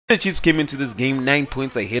The Chiefs came into this game 9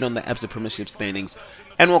 points ahead on the Absa Premiership standings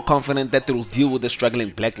and were confident that they will deal with the struggling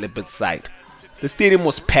Black Leopards side. The stadium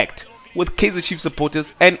was packed with Kaizer Chiefs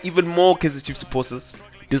supporters and even more Kaizer Chiefs supporters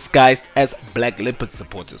disguised as Black Leopards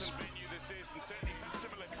supporters.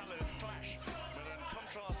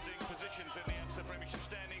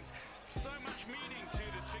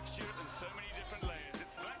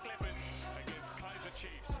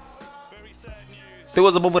 There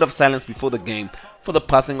was a moment of silence before the game for the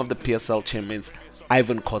passing of the PSL chairman's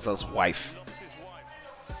Ivan Koza's wife.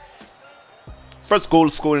 First goal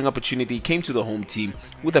scoring opportunity came to the home team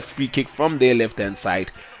with a free kick from their left hand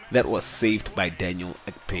side that was saved by Daniel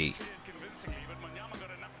Akpeyi.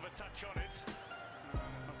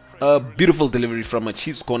 A beautiful delivery from a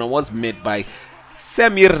Chiefs corner was met by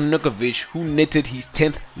Samir Nukovic, who netted his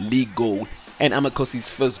 10th league goal and Amakosi's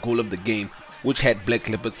first goal of the game, which had Black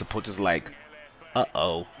Leopard supporters like,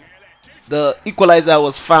 uh-oh. The equalizer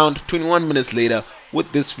was found 21 minutes later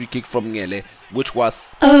with this free kick from Ngele, which was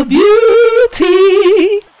a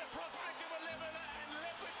beauty.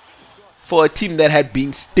 For a team that had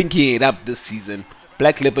been stinking it up this season,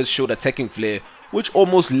 Black Leopards showed attacking flair, which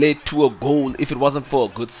almost led to a goal if it wasn't for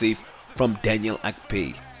a good save from Daniel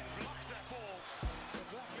Akpeyi.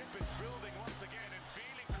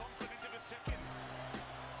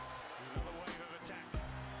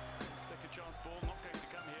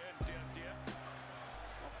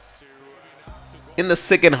 In the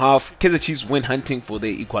second half, Kaizer Chiefs went hunting for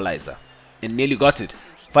their equalizer and nearly got it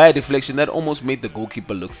via deflection that almost made the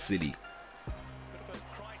goalkeeper look silly.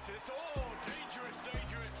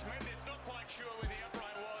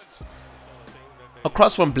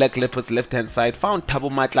 Across from Black Leopards' left hand side found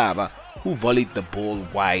Thabo Matlaba, who volleyed the ball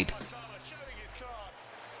wide.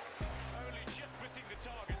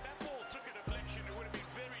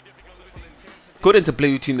 Good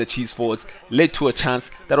interplay between the Chiefs forwards led to a chance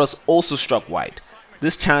that was also struck wide.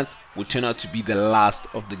 This chance would turn out to be the last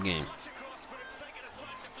of the game.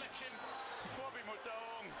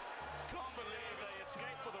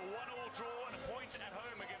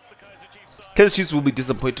 Kaizer Chiefs will be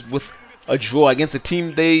disappointed with a draw against a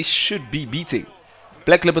team they should be beating.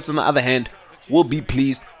 Black Leopards, on the other hand, will be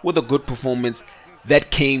pleased with a good performance that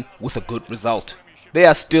came with a good result. They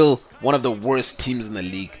are still one of the worst teams in the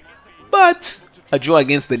league, but a draw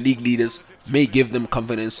against the league leaders may give them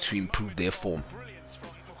confidence to improve their form.